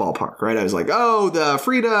out of the ballpark, right? I was like, oh, the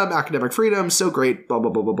freedom, academic freedom, so great, blah,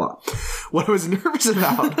 blah, blah, blah, blah. What I was nervous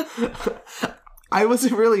about, I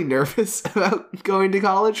wasn't really nervous about going to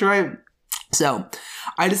college, right? So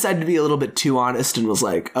I decided to be a little bit too honest and was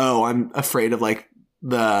like, oh, I'm afraid of like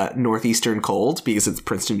the northeastern cold because it's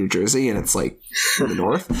Princeton, New Jersey, and it's like in the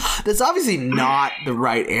north. That's obviously not the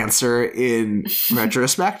right answer in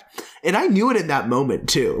retrospect. And I knew it in that moment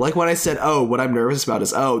too. Like when I said, oh, what I'm nervous about is,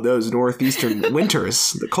 those northeastern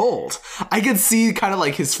winters, the cold. I could see kind of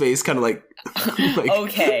like his face kind of like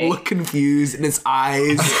okay, look confused, and his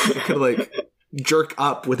eyes kind of like jerk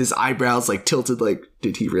up with his eyebrows like tilted, like,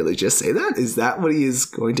 did he really just say that? Is that what he is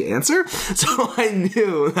going to answer? So I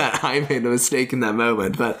knew that I made a mistake in that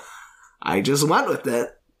moment, but I just went with it.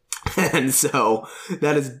 And so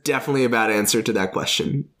that is definitely a bad answer to that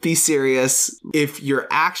question. Be serious. If you're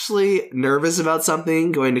actually nervous about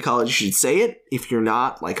something going to college, you should say it. If you're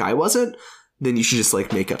not, like I wasn't, then you should just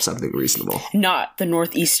like make up something reasonable. Not the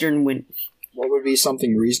northeastern wind. What would be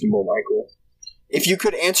something reasonable, Michael? If you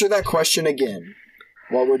could answer that question again,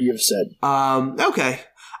 what would you have said? Okay.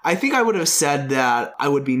 I think I would have said that I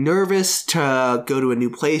would be nervous to go to a new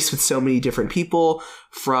place with so many different people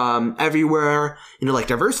from everywhere. You know, like,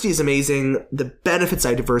 diversity is amazing. The benefits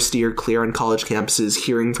of diversity are clear on college campuses,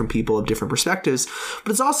 hearing from people of different perspectives,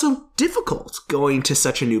 but it's also difficult going to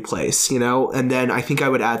such a new place, you know? And then I think I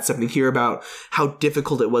would add something here about how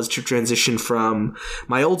difficult it was to transition from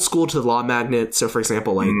my old school to the law magnet. So, for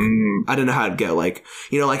example, like, I don't know how it'd go. Like,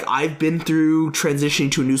 you know, like, I've been through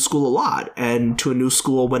transitioning to a new school a lot, and to a new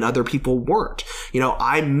school when other people weren't. You know,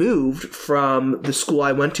 I moved from the school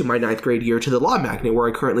I went to my 9th grade year to the law magnet, where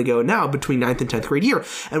I currently go now, between 9th and 10th grade year.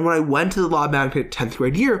 And when I went to the law magnet 10th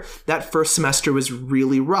grade year, that first semester was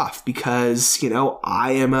really rough because, you know,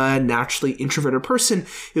 I am a naturally introverted person.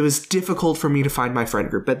 It was difficult for me to find my friend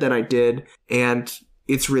group, but then I did, and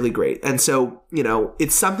it's really great. And so, you know,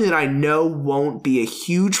 it's something that I know won't be a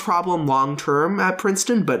huge problem long term at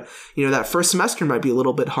Princeton, but, you know, that first semester might be a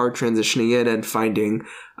little bit hard transitioning in and finding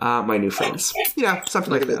my new friends. Yeah,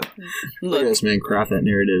 something like that. Look at this man craft that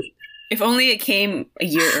narrative. If only it came a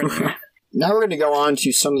year earlier. Now we're going to go on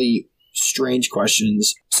to some of the strange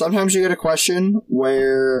questions. Sometimes you get a question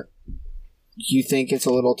where you think it's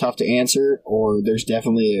a little tough to answer, or there's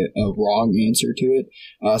definitely a wrong answer to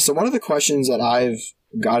it. So one of the questions that I've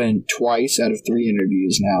gotten twice out of 3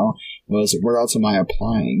 interviews now was, where else am I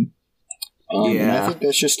applying? And I think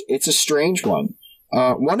it's a strange one.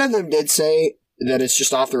 One of them did say that it's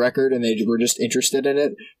just off the record and they were just interested in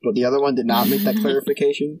it, but the other one did not make that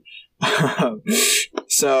clarification.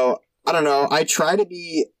 So, I don't know.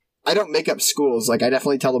 I don't make up schools. Like, I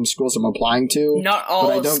definitely tell them schools I'm applying to. Not all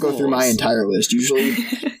but I don't schools. Go through my entire list. Usually,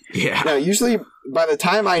 usually by the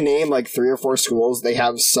time I name like 3 or 4 schools, they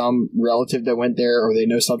have some relative that went there, or they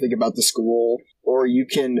know something about the school, or you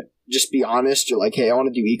can just be honest. You're like, hey, I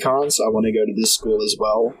want to do econ, so I want to go to this school as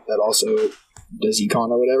well that also does econ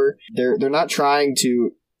or whatever. They're not trying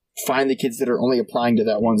to find the kids that are only applying to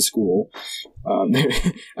that one school.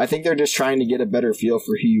 I think they're just trying to get a better feel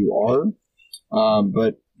for who you are.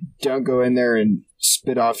 But don't go in there and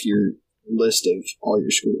spit off your list of all your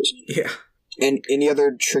schools. Yeah. And any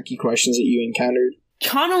other tricky questions that you encountered?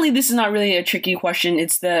 Commonly, this is not really a tricky question.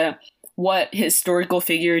 It's what historical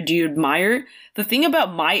figure do you admire? The thing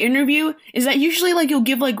about my interview is that usually, like, you'll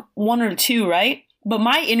give, like, 1 or 2, right? But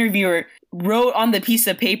my interviewer wrote on the piece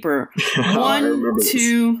of paper 1,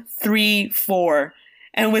 2, 3, 4,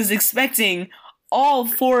 and was expecting all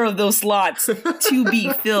 4 of those slots to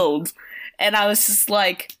be filled. And I was just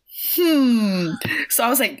like, So I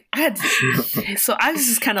was like, so I was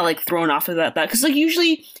just kind of like thrown off of that. Because like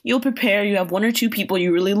usually you'll prepare, you have 1 or 2 people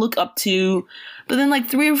you really look up to. But then like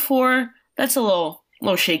 3 or 4, that's a little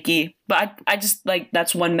shaky. But I just like,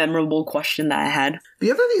 that's one memorable question that I had.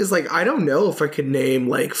 The other thing is like, I don't know if I could name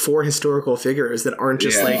like 4 historical figures that aren't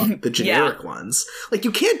just like the generic ones. Like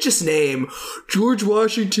you can't just name George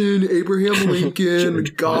Washington, Abraham Lincoln,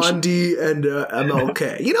 Gandhi, and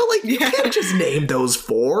MLK. You know, like you can't just name those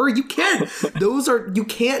 4. You can't. You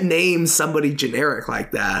can't name somebody generic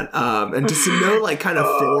like that. And just to know like kind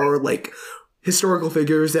of 4 like historical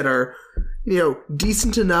figures that are, you know,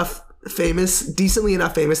 decently enough famous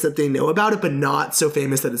that they know about it, but not so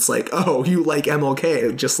famous that it's like, oh, you like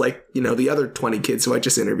MLK, just like, you know, the other 20 kids who I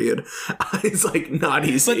just interviewed. It's like not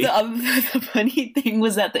easy. But the funny thing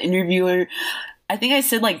was that the interviewer, I think I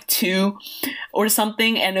said like 2 or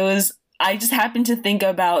something, and it was, I just happened to think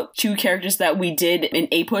about 2 characters that we did in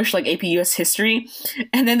APUSH, like AP US History,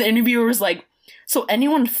 and then the interviewer was like, so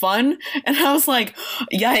anyone fun? And I was like,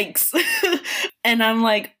 yikes. And I'm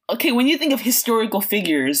like, okay, when you think of historical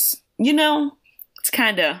figures, you know, it's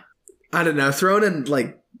kind of, I don't know, thrown in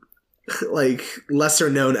like lesser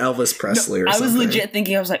known Elvis Presley or something. I was legit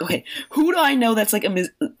thinking, I was like, okay, who do I know that's like a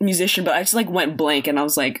musician? But I just like went blank and I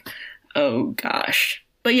was like, oh gosh.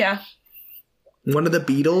 But yeah. One of the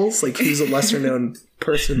Beatles? Like who's a lesser known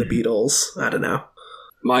person in the Beatles? I don't know.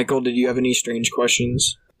 Michael, did you have any strange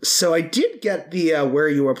questions? So I did get the where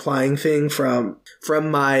you were applying thing from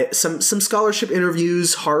my some scholarship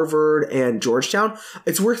interviews, Harvard and Georgetown.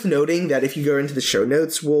 It's worth noting that if you go into the show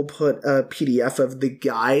notes, we'll put a PDF of the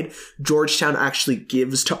guide Georgetown actually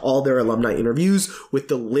gives to all their alumni interviews with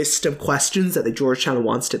the list of questions that the Georgetown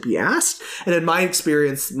wants to be asked. And in my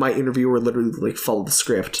experience, my interviewer literally like followed the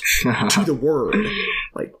script to the word.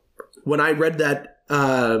 Like when I read that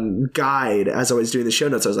guide as I was doing the show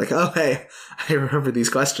notes, I was like, oh, hey, I remember these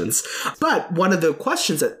questions. But one of the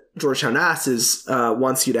questions that Georgetown asks is,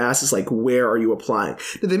 wants you to ask is like, where are you applying?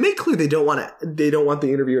 Now, they make clear they don't want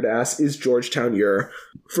the interviewer to ask, is Georgetown your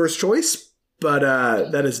first choice? But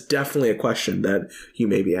that is definitely a question that you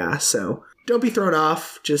may be asked. So don't be thrown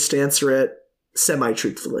off. Just answer it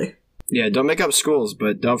semi-truthfully. Yeah, don't make up schools,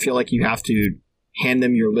 but don't feel like you have to hand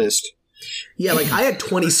them your list. Yeah, like I had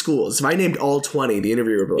 20 schools. If I named all 20, the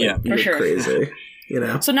interviewer would be like, for sure. Crazy. You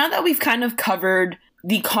know? So now that we've kind of covered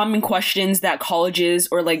the common questions that colleges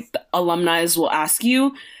or like the alumni will ask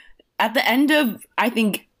you, at the end of, I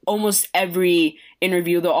think, almost every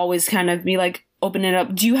interview, they'll always kind of be like, open it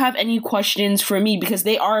up. Do you have any questions for me? Because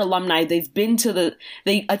they are alumni. They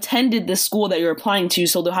attended the school that you're applying to,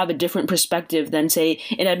 so they'll have a different perspective than, say,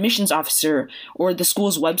 an admissions officer or the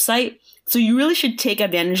school's website. So you really should take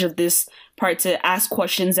advantage of this part to ask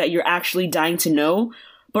questions that you're actually dying to know.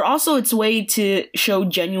 But also it's a way to show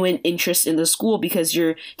genuine interest in the school because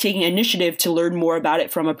you're taking initiative to learn more about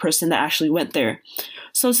it from a person that actually went there.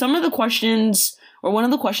 So some of the questions, or one of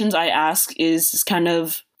the questions I ask is kind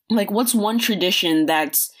of like, what's one tradition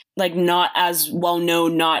that's like not as well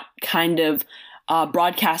known, not kind of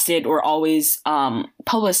broadcasted or always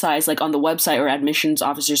publicized, like on the website or admissions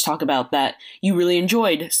officers talk about, that you really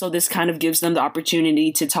enjoyed? So this kind of gives them the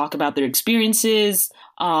opportunity to talk about their experiences.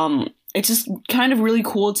 It's just kind of really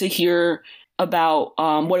cool to hear about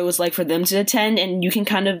what it was like for them to attend, and you can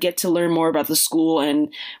kind of get to learn more about the school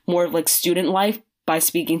and more of like student life by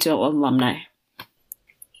speaking to alumni.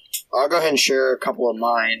 I'll go ahead and share a couple of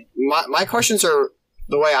mine. My questions are,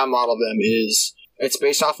 the way I model them is, it's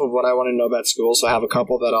based off of what I want to know about school, so I have a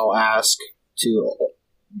couple that I'll ask to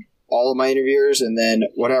all of my interviewers, and then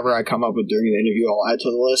whatever I come up with during the interview, I'll add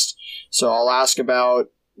to the list. So I'll ask about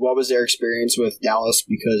what was their experience with Dallas,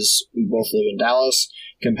 because we both live in Dallas,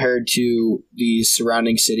 compared to the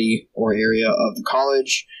surrounding city or area of the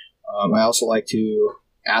college. I also like to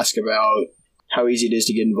ask about how easy it is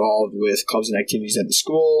to get involved with clubs and activities at the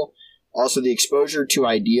school. Also, the exposure to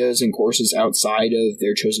ideas and courses outside of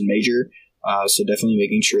their chosen major. So definitely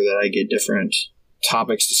making sure that I get different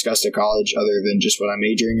topics discussed at college other than just what I'm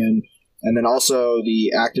majoring in. And then also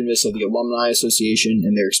the activeness of the Alumni Association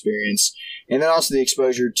and their experience. And then also the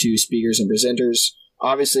exposure to speakers and presenters.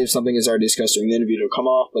 Obviously, if something is already discussed during the interview, it'll come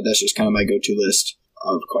off, but that's just kind of my go-to list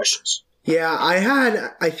of questions. Yeah, I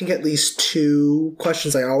had, I think, at least 2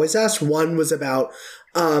 questions I always asked. One was about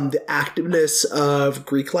the activeness of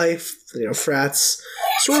Greek life, frats,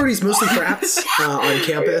 sororities, mostly frats on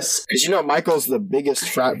campus. Because Michael's the biggest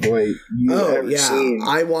frat boy you've ever seen.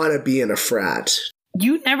 I want to be in a frat.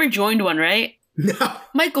 You never joined one, right? No.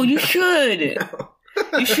 Michael, you should. No.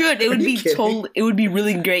 You should. It would be kidding? It would be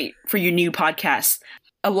really great for your new podcast.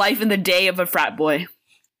 A life in the day of a frat boy.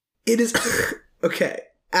 It is okay.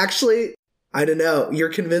 Actually, I don't know.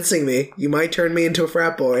 You're convincing me. You might turn me into a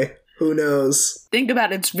frat boy. Who knows? Think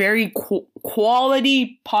about it. It's very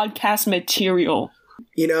quality podcast material.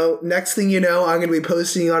 Next thing you know, I'm going to be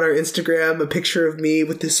posting on our Instagram a picture of me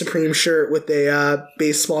with this Supreme shirt with a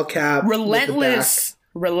baseball cap. Relentless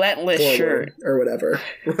shirt. Or whatever.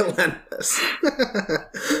 Relentless.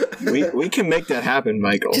 we can make that happen,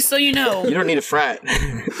 Michael. Just so you know. You don't need a frat.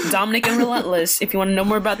 Dominic and Relentless, if you want to know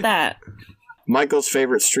more about that. Michael's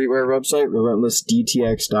favorite streetwear website,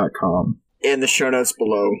 relentlessdtx.com. In the show notes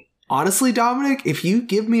below. Honestly, Dominic, if you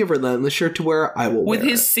give me a Relentless shirt to wear, I will wear it. With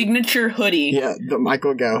his signature hoodie. Yeah, the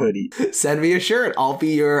Michael Gao hoodie. Send me a shirt. I'll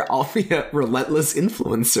be a Relentless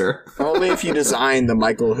influencer. Only if you design the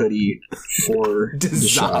Michael hoodie for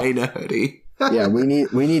design a hoodie. Yeah, we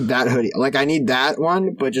need that hoodie. Like, I need that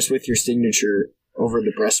one, but just with your signature over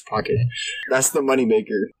the breast pocket. That's the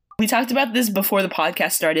moneymaker. We talked about this before the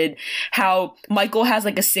podcast started, how Michael has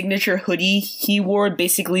like a signature hoodie he wore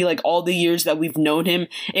basically like all the years that we've known him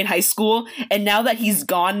in high school. And now that he's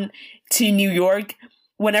gone to New York,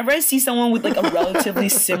 whenever I see someone with like a relatively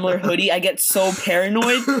similar hoodie, I get so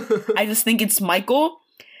paranoid. I just think it's Michael.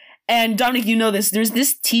 And Dominic, you know this. There's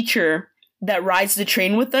this teacher that rides the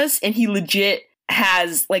train with us, and he legit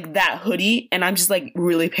has like that hoodie. And I'm just like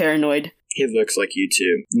really paranoid. He looks like you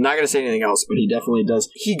too. I'm not going to say anything else, but he definitely does.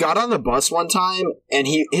 He got on the bus one time, and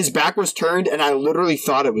his back was turned, and I literally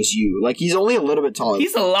thought it was you. Like, he's only a little bit taller.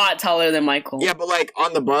 He's a lot taller than Michael. Yeah, but like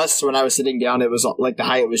on the bus, when I was sitting down, it was like the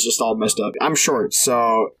height was just all messed up. I'm short,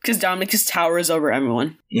 so... Because Dominic just towers over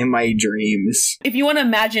everyone. In my dreams. If you want to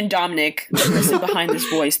imagine Dominic, the person behind this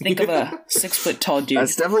voice, think of a 6 foot tall dude.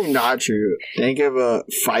 That's definitely not true. Think of a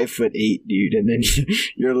 5'8" dude, and then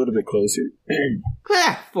you're a little bit closer.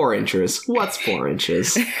 4 inches. What's 4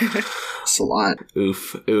 inches? It's a lot.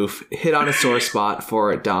 Oof. Hit on a sore spot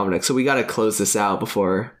for Dominic. So we got to close this out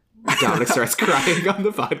before Dominic starts crying on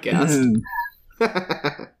the podcast.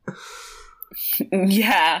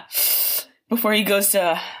 Yeah. Before he goes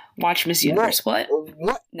to watch Miss Universe. What?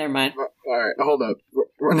 What? Never mind. All right, hold up.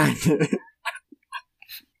 We're not...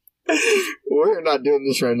 We're not doing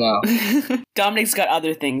this right now. Dominic's got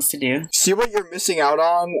other things to do. See what you're missing out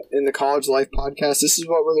on in the College Life podcast? This is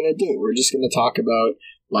what we're going to do. We're just going to talk about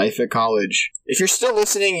life at college. If you're still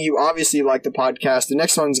listening, you obviously like the podcast. The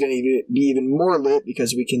next one's going to be even more lit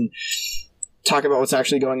because we can talk about what's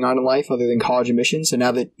actually going on in life other than college admissions. And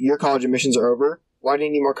now that your college admissions are over, why do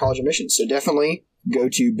you need more college admissions? So definitely go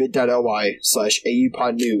to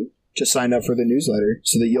bit.ly/aupodnew to sign up for the newsletter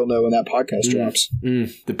so that you'll know when that podcast drops.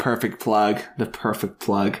 The perfect plug. The perfect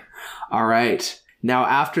plug. All right. Now,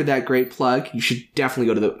 after that great plug, you should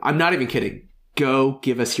definitely go to I'm not even kidding. Go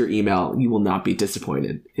give us your email. You will not be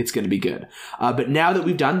disappointed. It's going to be good. But now that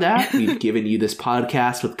we've done that, we've given you this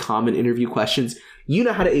podcast with common interview questions. You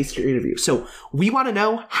know how to ace your interview. So we want to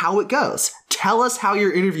know how it goes. Tell us how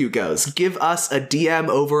your interview goes. Give us a DM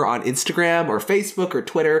over on Instagram or Facebook or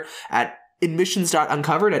Twitter at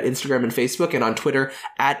admissions.uncovered at Instagram and Facebook, and on Twitter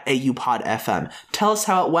at AUPodFM. Tell us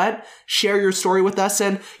how it went. Share your story with us.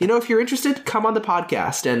 And, if you're interested, come on the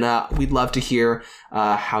podcast. And we'd love to hear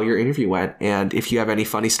how your interview went. And if you have any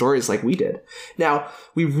funny stories like we did. Now,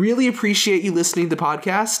 we really appreciate you listening to the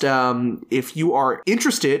podcast. If you are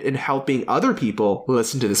interested in helping other people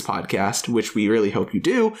listen to this podcast, which we really hope you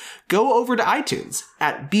do, go over to iTunes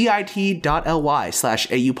at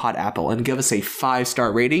bit.ly/AUPodApple and give us a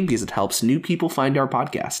 5-star rating because it helps new people find our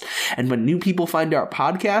podcast. And when new people find our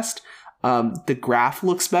podcast, the graph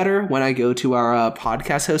looks better when I go to our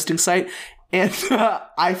podcast hosting site, and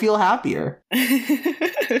I feel happier.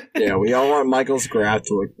 Yeah, we all want Michael's graph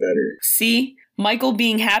to look better. See, Michael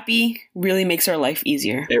being happy really makes our life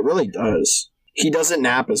easier. It really does. He doesn't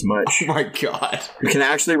nap as much. Oh my god. We can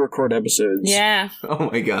actually record episodes. Yeah. Oh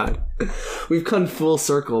my god. We've come full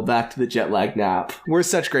circle back to the jet lag nap. We're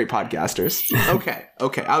such great podcasters. Okay.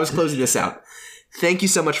 I was closing this out. Thank you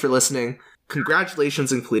so much for listening.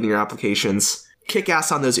 Congratulations on completing your applications. Kick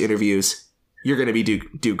ass on those interviews. You're going to be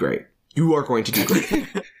do great. You are going to do great.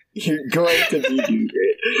 You're going to be do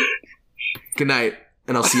great. Good night,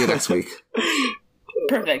 and I'll see you next week.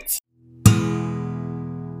 Perfect.